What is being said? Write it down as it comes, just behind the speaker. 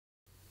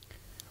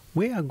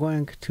We are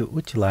going to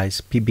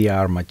utilize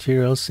PBR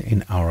materials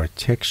in our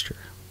texture.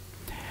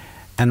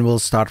 And we'll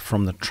start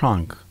from the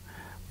trunk.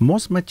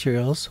 Most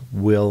materials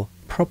will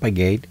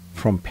propagate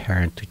from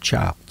parent to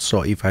child.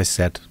 So if I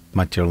set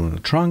material in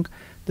the trunk,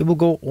 they will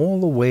go all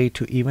the way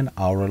to even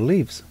our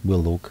leaves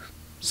will look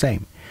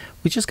same.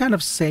 Which is kind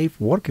of safe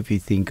work if you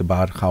think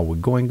about how we're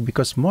going,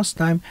 because most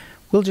time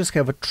we'll just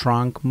have a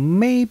trunk,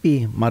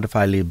 maybe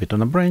modify a little bit on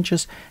the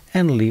branches,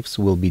 and leaves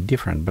will be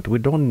different, but we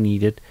don't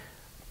need it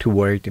to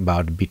worry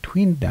about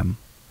between them.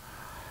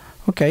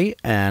 Okay,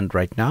 and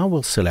right now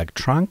we'll select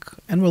trunk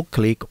and we'll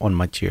click on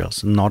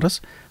materials.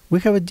 Notice we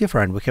have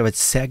a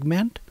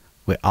segment,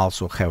 we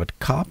also have a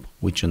cup,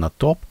 which on the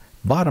top,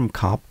 bottom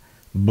cup,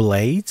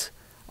 blades,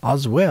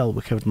 as well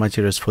we have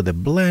materials for the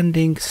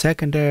blending,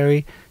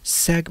 secondary,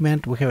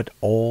 segment, we have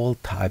all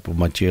type of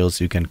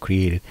materials you can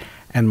create it.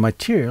 And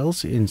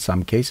materials in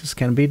some cases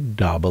can be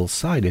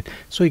double-sided,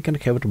 so you can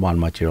have one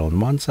material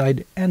on one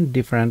side and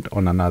different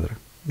on another,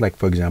 like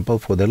for example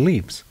for the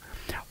leaves.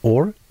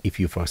 Or if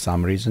you for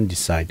some reason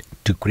decide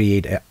to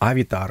create an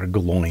avatar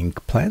glowing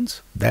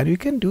plants, then you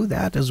can do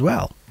that as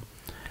well.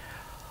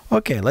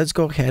 Okay, let's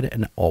go ahead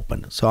and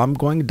open. So I'm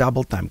going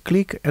double time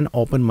click and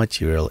open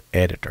material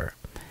editor.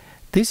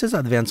 This is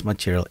advanced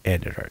material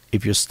editor.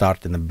 If you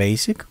start in the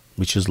basic,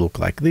 which is look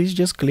like this,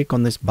 just click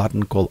on this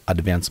button called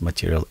advanced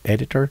material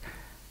editor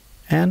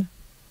and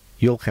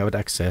you'll have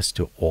access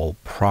to all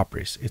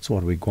properties. It's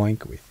what we're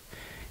going with.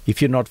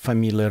 If you're not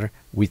familiar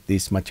with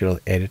this material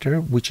editor,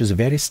 which is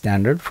very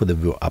standard for the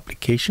Vue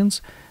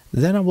applications,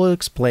 then I will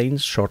explain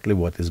shortly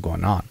what is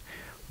going on.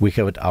 We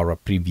have our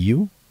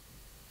preview,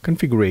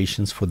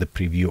 configurations for the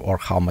preview or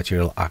how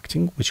material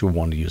acting, which we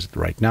want to use it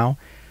right now.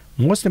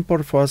 Most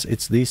important for us,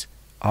 it's these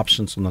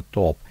options on the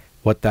top,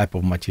 what type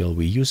of material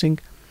we're using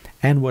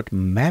and what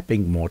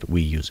mapping mode we're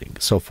using.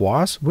 So for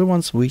us, we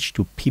want to switch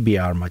to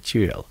PBR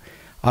material.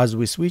 As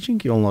we're switching,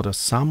 you'll notice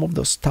some of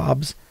those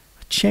tabs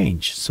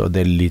change, so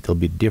they're a little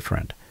bit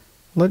different.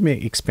 Let me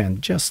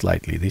expand just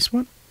slightly this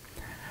one.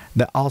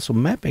 The also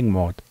mapping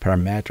mode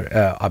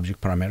parameter,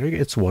 object parameter,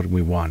 it's what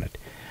we wanted.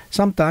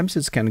 Sometimes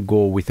it can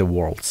go with a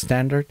world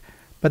standard,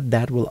 but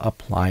that will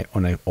apply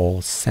on a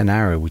all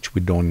scenario, which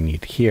we don't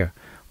need here.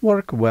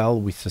 Work well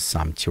with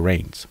some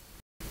terrains.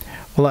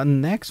 Well,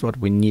 and next what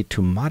we need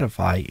to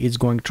modify is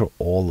going through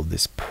all of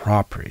these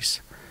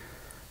properties.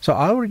 So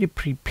I already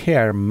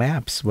prepare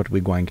maps what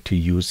we're going to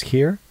use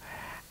here.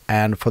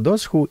 And for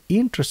those who are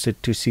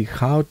interested to see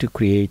how to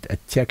create a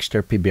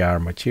texture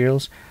PBR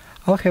materials,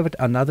 I'll have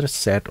another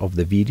set of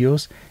the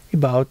videos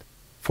about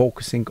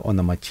focusing on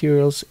the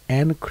materials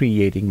and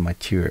creating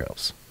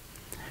materials.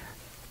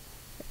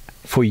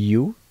 For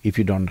you, if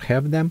you don't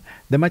have them,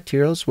 the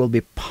materials will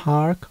be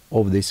part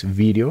of these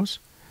videos.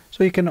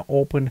 So you can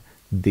open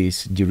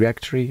this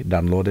directory,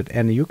 download it,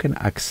 and you can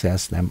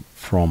access them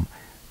from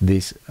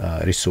these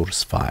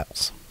resource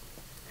files.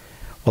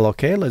 Well,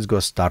 okay, let's go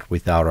start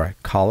with our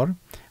color.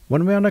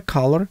 When we're on a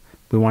color,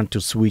 we want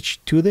to switch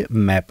to the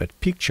mapped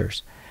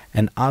pictures.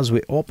 And as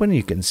we open,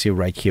 you can see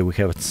right here we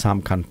have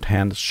some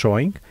content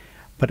showing,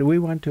 but we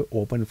want to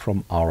open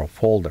from our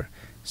folder.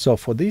 So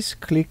for this,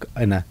 click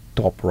on the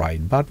top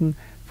right button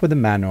for the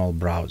manual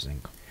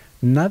browsing.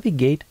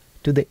 Navigate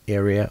to the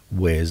area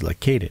where it's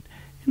located.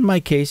 In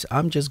my case,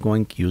 I'm just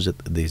going to use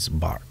this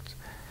bar.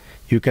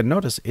 You can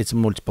notice it's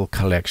multiple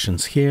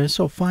collections here,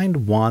 so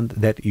find one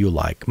that you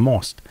like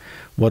most.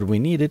 What we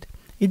needed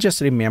is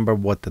just remember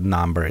what the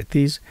number it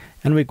is,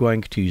 and we're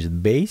going to use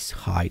base,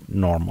 height,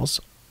 normals,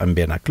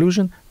 ambient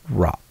occlusion,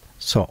 rough.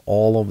 So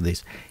all of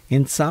this.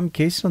 In some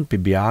cases on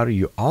PBR,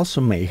 you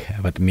also may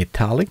have it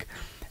metallic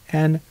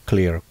and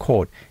clear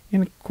code.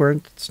 In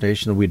current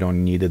station, we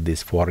don't need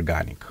this for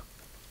organic.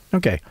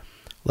 Okay,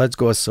 let's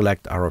go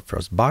select our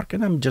first bark,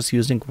 and I'm just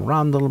using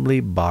randomly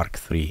bark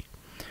 3.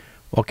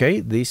 Okay,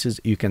 this is,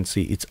 you can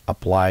see it's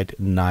applied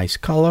nice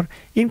color,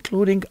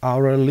 including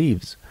our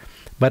leaves,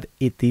 but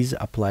it is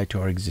applied to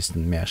our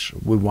existing mesh.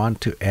 We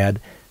want to add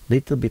a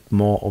little bit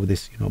more of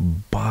this,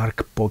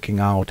 bark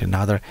poking out,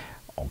 another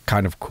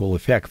kind of cool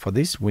effect. For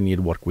this, we need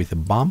to work with a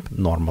bump,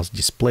 normals,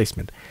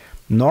 displacement.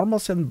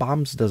 Normals and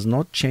bumps does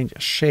not change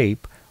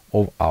shape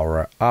of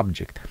our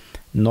object.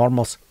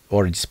 Normals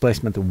or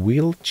displacement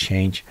will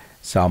change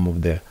some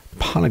of the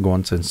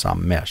polygons in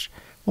some mesh.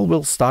 Well,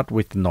 we'll start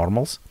with the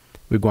normals.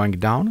 We're going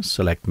down,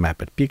 select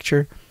mapped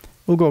picture.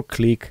 We'll go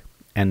click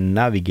and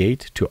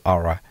navigate to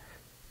our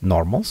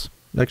normals.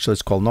 Actually,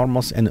 it's called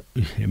normals, and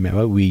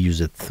remember we use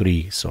it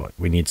 3, so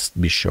we need to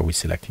be sure we're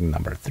selecting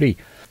number 3.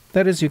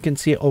 That is, you can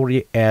see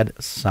already add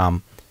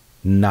some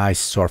nice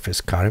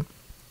surface color.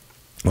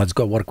 Let's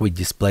go work with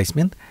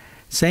displacement.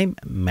 Same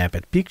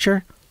mapped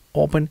picture,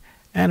 open,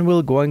 and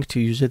we're going to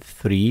use it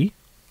 3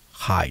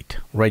 height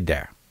right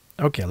there.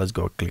 Okay, let's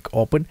go click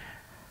open.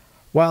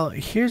 Well,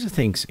 here's the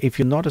things. If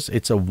you notice,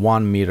 it's a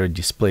 1 meter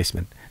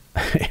displacement.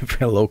 If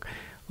you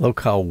look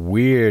how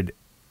weird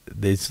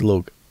this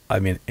look. I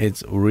mean,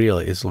 it's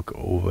look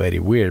very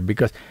weird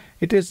because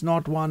it is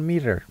not 1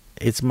 meter.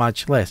 it's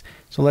much less.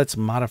 So let's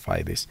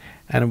modify this,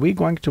 and we're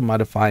going to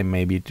modify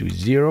maybe to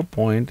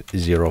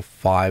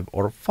 0.05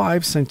 or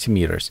 5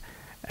 centimeters,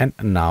 and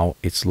now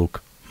it's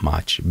look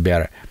much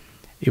better.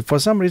 If for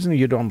some reason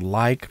you don't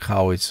like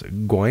how it's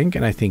going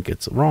and I think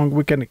it's wrong,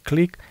 we can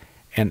click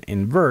and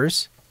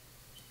inverse,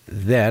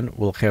 then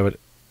we'll have it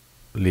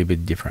a little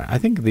bit different. I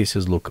think this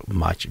is look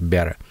much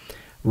better.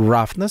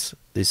 Roughness,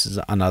 this is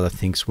another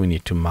things we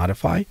need to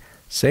modify.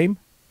 Same,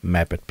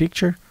 map it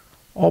picture,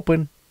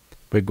 open,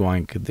 we're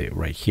going to the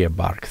right here,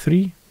 bark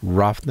 3,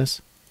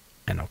 roughness,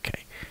 and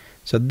okay.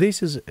 So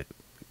this is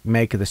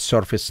make the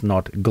surface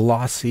not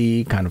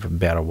glossy, kind of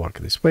better work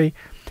this way.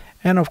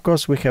 And of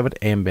course we have it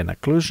ambient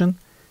occlusion,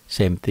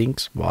 same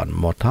things one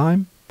more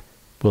time.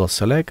 We'll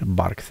select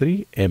bark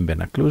 3,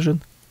 ambient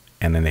occlusion,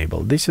 and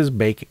enable. This is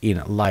baked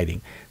in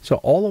lighting. So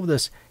all of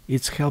this,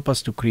 it's help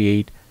us to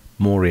create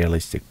more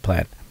realistic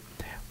plan.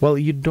 Well,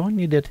 you don't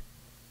need it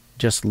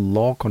just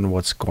lock on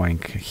what's going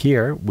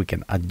here. We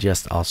can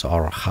adjust also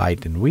our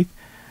height and width,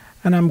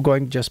 and I'm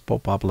going just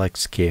pop up like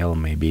scale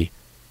maybe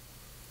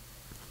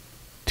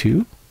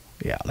 2.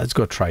 Yeah, let's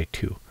go try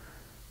 2.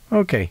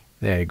 Okay,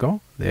 there you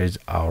go. There's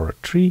our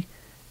tree.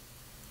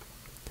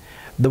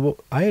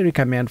 I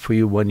recommend for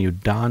you, when you're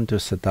done to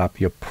set up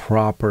your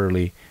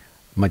properly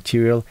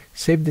material,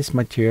 save this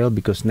material,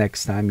 because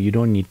next time you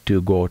don't need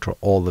to go through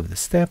all of the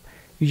step.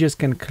 You just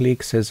can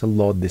click says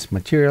load this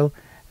material,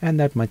 and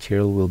that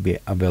material will be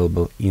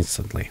available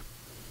instantly.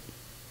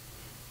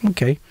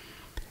 Okay,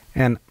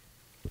 and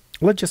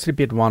let's just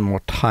repeat one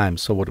more time.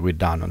 So what we've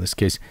done in this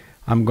case,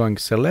 I'm going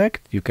to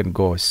select, you can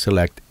go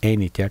select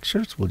any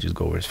textures. We'll just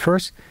go with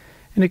first,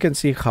 and you can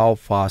see how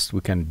fast we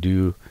can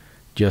do.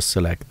 Just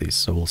select this.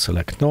 So we'll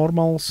select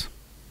normals,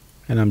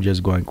 and I'm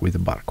just going with the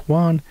bark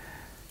 1,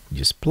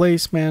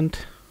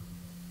 displacement.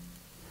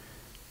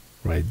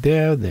 Right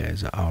there,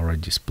 there's our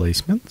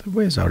displacement.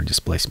 Where's our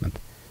displacement?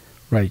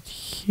 Right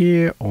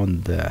here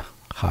on the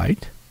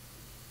height.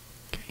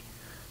 Okay.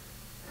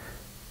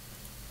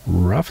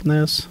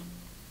 Roughness.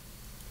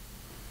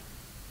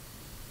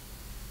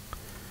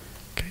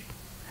 Okay.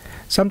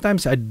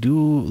 Sometimes I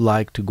do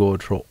like to go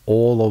through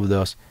all of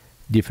those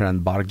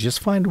different bark. Just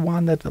find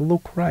one that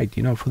look right,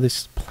 you know, for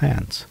these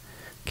plants.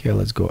 Okay,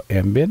 let's go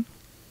ambient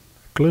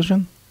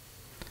occlusion.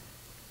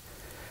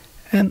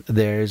 And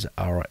there's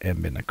our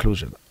ambient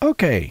occlusion.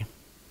 Okay.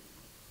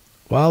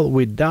 Well,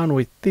 we're done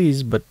with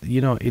this, but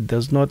you know, it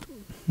does not,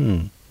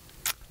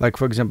 like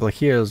for example,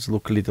 here's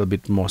look a little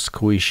bit more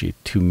squishy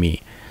to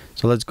me.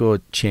 So let's go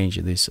change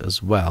this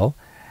as well.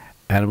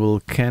 And we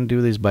can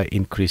do this by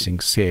increasing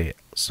scale.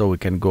 So we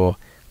can go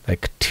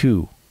like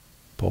 2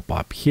 pop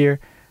up here.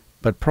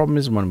 But problem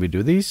is when we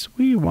do this,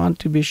 we want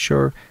to be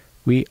sure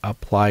we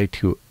apply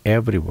to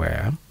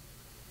everywhere,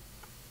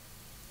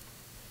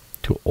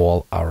 to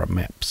all our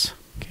maps.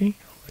 Okay,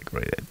 like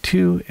right at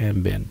 2,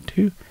 ambient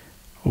 2.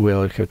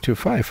 We'll have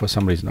 2.5 for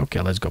some reason.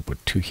 Okay, let's go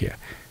put 2 here.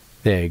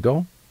 There you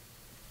go.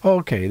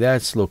 Okay,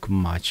 that's look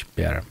much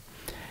better.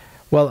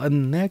 Well,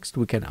 and next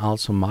we can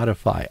also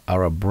modify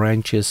our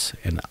branches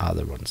and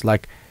other ones.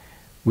 Like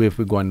if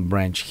we go and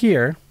branch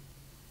here,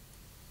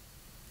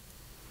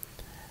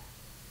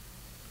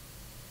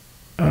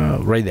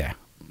 right there,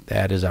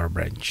 that is our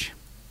branch.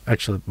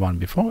 Actually, one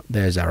before,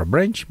 there's our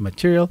branch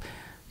material.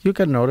 You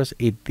can notice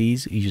it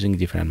is using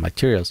different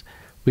materials.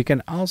 We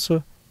can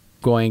also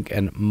going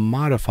and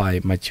modify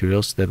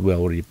materials that we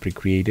already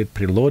pre-created,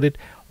 preloaded,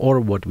 or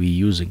what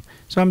we're using.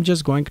 So I'm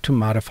just going to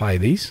modify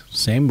these.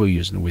 Same we're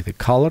using with the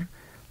color.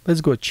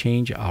 Let's go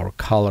change our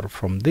color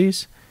from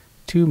this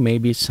to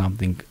maybe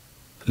something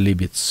a little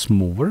bit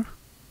smoother.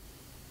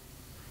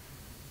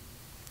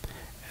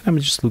 And I'm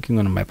just looking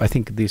on a map. I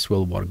think this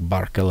will work,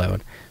 bark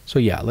 11. So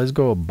yeah, let's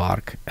go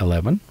bark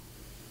 11.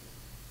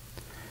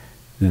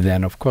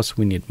 Then of course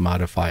we need to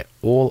modify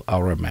all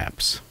our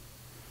maps.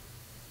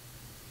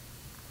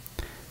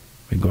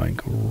 We're going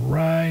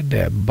right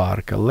there,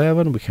 bark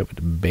 11. We have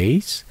the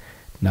base.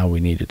 Now we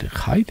need it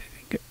height.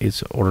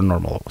 It's or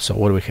normal. So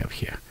what do we have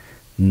here?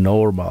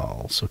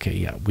 Normals. Okay,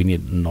 yeah, we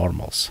need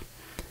normals.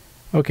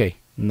 Okay,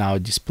 now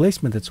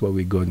displacement. That's why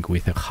we're going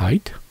with a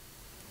height.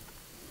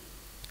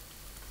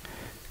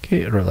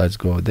 Okay, let's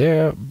go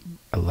there.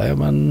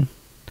 11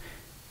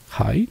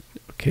 height.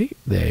 Okay,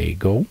 there you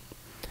go.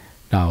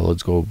 Now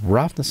let's go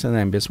roughness and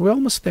ambience. We're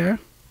almost there.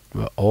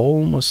 We're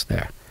almost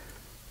there.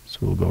 So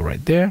we'll go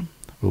right there.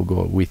 We'll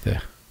go with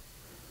the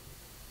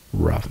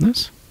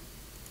roughness.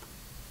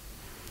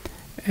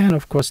 And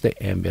of course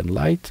the ambient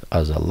light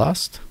as a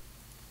last.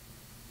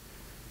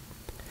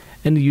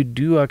 And you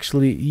do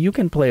actually, you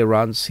can play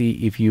around,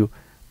 see if you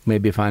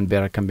maybe find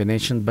better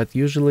combination, but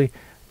usually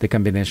the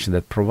combination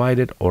that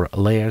provided or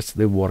layers,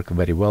 they work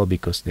very well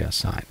because they are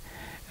assigned.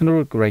 And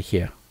look right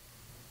here.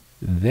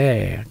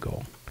 There you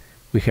go.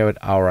 We have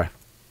our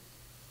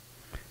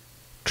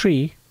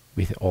tree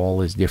with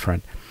all is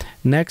different.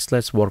 Next,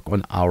 let's work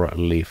on our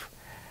leaf.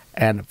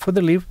 And for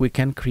the leaf, we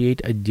can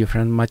create a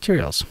different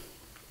materials.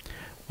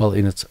 Well,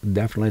 it's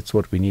definitely it's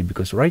what we need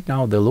because right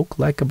now they look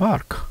like a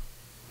bark.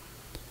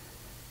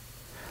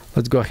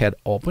 Let's go ahead,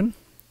 open,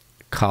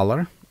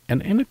 color,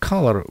 And in the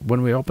color,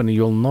 when we open it,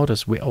 you'll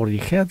notice we already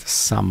had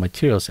some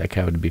materials I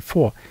covered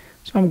before.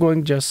 So I'm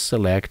going to just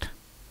select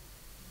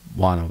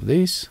one of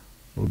these.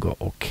 We'll go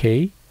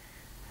OK.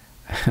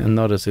 And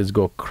notice it's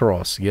go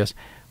cross. Yes,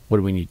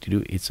 what we need to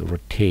do is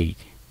rotate.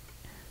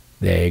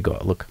 There you go.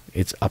 Look,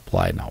 it's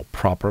applied now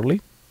properly.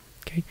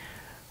 Okay.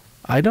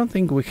 I don't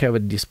think we have a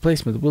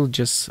displacement. We'll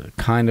just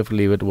kind of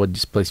leave it what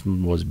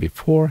displacement was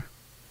before.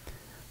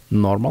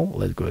 Normal.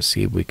 Let's go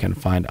see if we can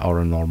find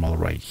our normal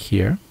right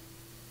here.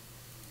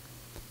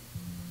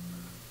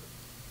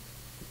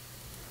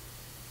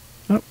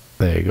 Oh,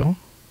 there you go.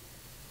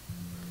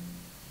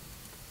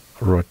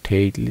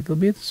 Rotate a little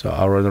bit. So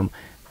our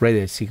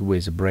radii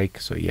sequence break.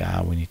 So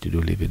yeah, we need to do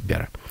a little bit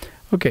better.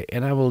 Okay,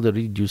 and I will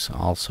reduce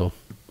also a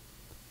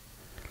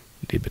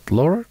little bit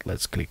lower.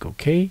 Let's click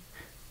OK.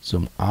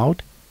 Zoom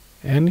out.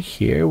 And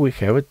here we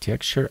have a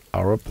texture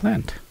our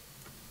plant.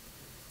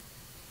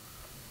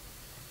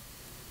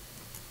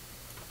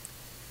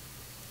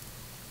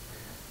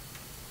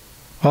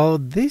 Well,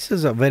 this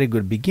is a very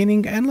good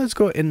beginning, and let's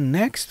go in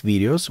next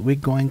videos. We're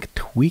going to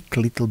tweak a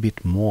little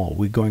bit more.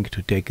 We're going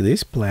to take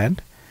this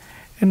plant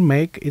and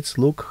make it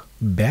look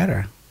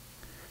better.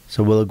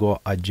 So we'll go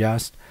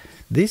adjust.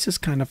 This is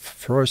kind of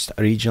first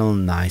original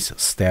nice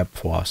step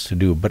for us to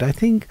do, but I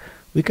think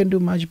we can do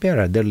much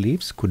better. The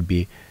leaves could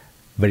be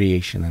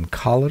variation in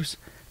colors.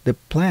 The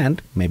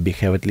plant maybe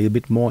have a little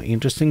bit more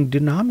interesting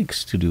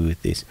dynamics to do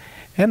with this.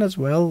 And as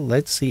well,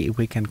 let's see if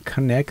we can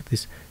connect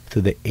this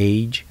to the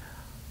age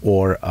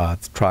or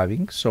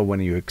thriving. So when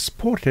you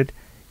export it,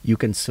 you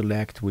can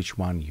select which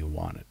one you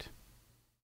want it.